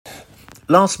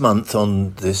Last month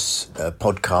on this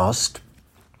podcast,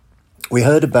 we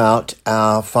heard about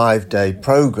our 5-day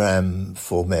programme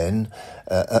for men,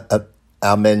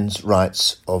 our Men's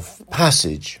Rites of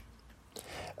Passage.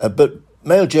 But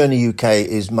Male Journey UK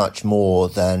is much more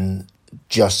than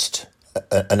just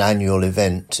an annual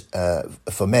event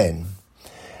for men.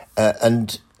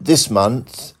 And this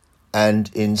month and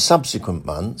in subsequent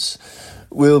months,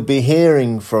 we'll be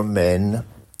hearing from men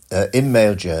in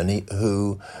Male Journey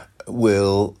who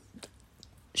will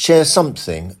share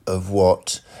something of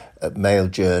what Male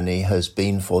Journey has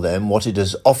been for them, what it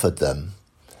has offered them.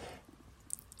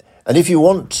 And if you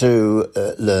want to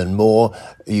learn more,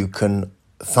 you can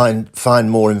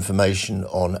find more information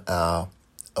on our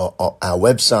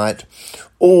website,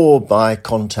 or by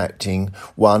contacting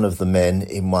one of the men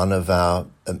in one of our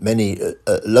many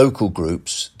local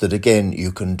groups that, again,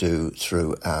 you can do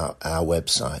through our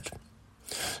website.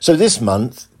 So this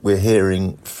month we're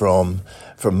hearing from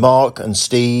Mark and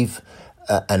Steve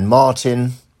and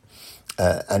Martin,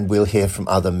 and we'll hear from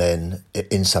other men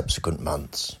in subsequent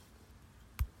months.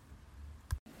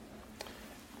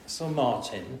 So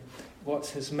Martin, what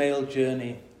has Male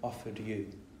Journey offered you?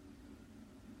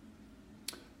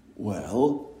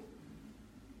 Well,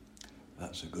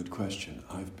 that's a good question.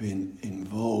 I've been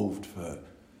involved for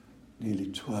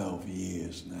nearly 12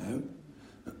 years now.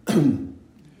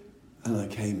 And I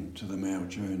came to the Male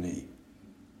Journey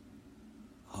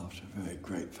after a very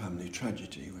great family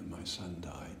tragedy when my son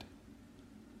died.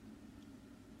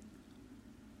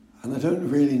 And I don't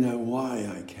really know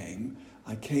why I came.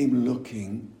 I came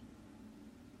looking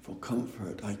for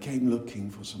comfort. I came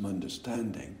looking for some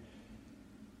understanding.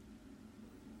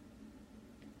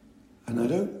 And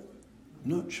I'm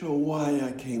not sure why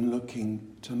I came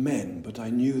looking to men, but I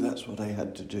knew that's what I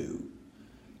had to do.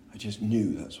 I just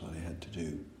knew that's what I had to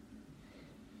do.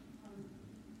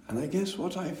 And I guess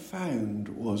what I found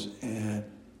was a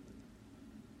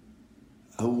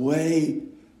way,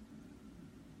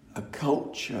 a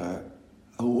culture,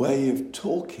 a way of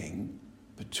talking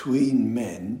between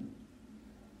men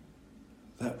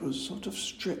that was sort of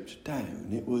stripped down.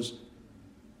 It was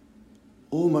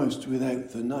almost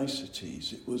without the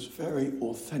niceties. It was very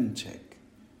authentic.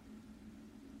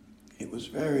 It was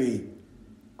very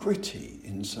gritty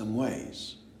in some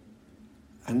ways.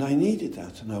 And I needed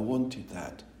that, and I wanted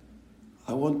that.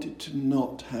 I wanted to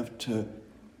not have to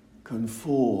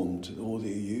conform to all the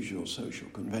usual social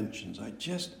conventions. I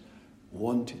just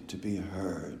wanted to be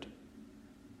heard.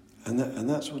 And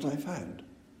that's what I found.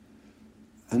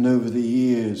 And over the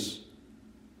years,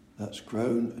 that's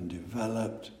grown and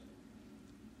developed.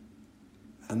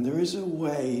 And there is a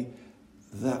way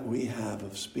that we have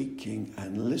of speaking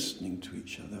and listening to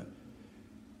each other,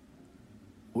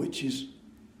 which is,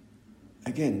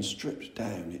 again, stripped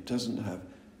down. It doesn't have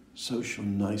social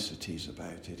niceties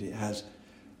about it.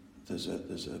 There's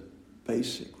a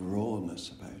basic rawness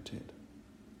about it.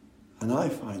 And I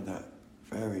find that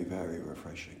very, very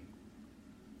refreshing.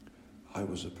 I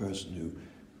was a person who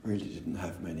really didn't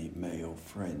have many male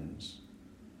friends.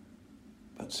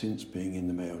 But since being in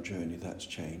the Male Journey, that's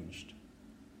changed.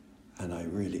 And I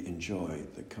really enjoy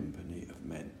the company of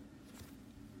men.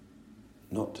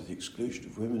 Not to the exclusion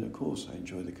of women, of course, I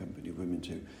enjoy the company of women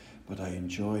too. But I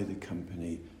enjoy the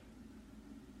company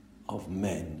of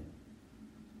men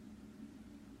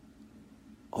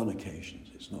on occasions.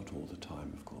 It's not all the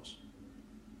time, of course.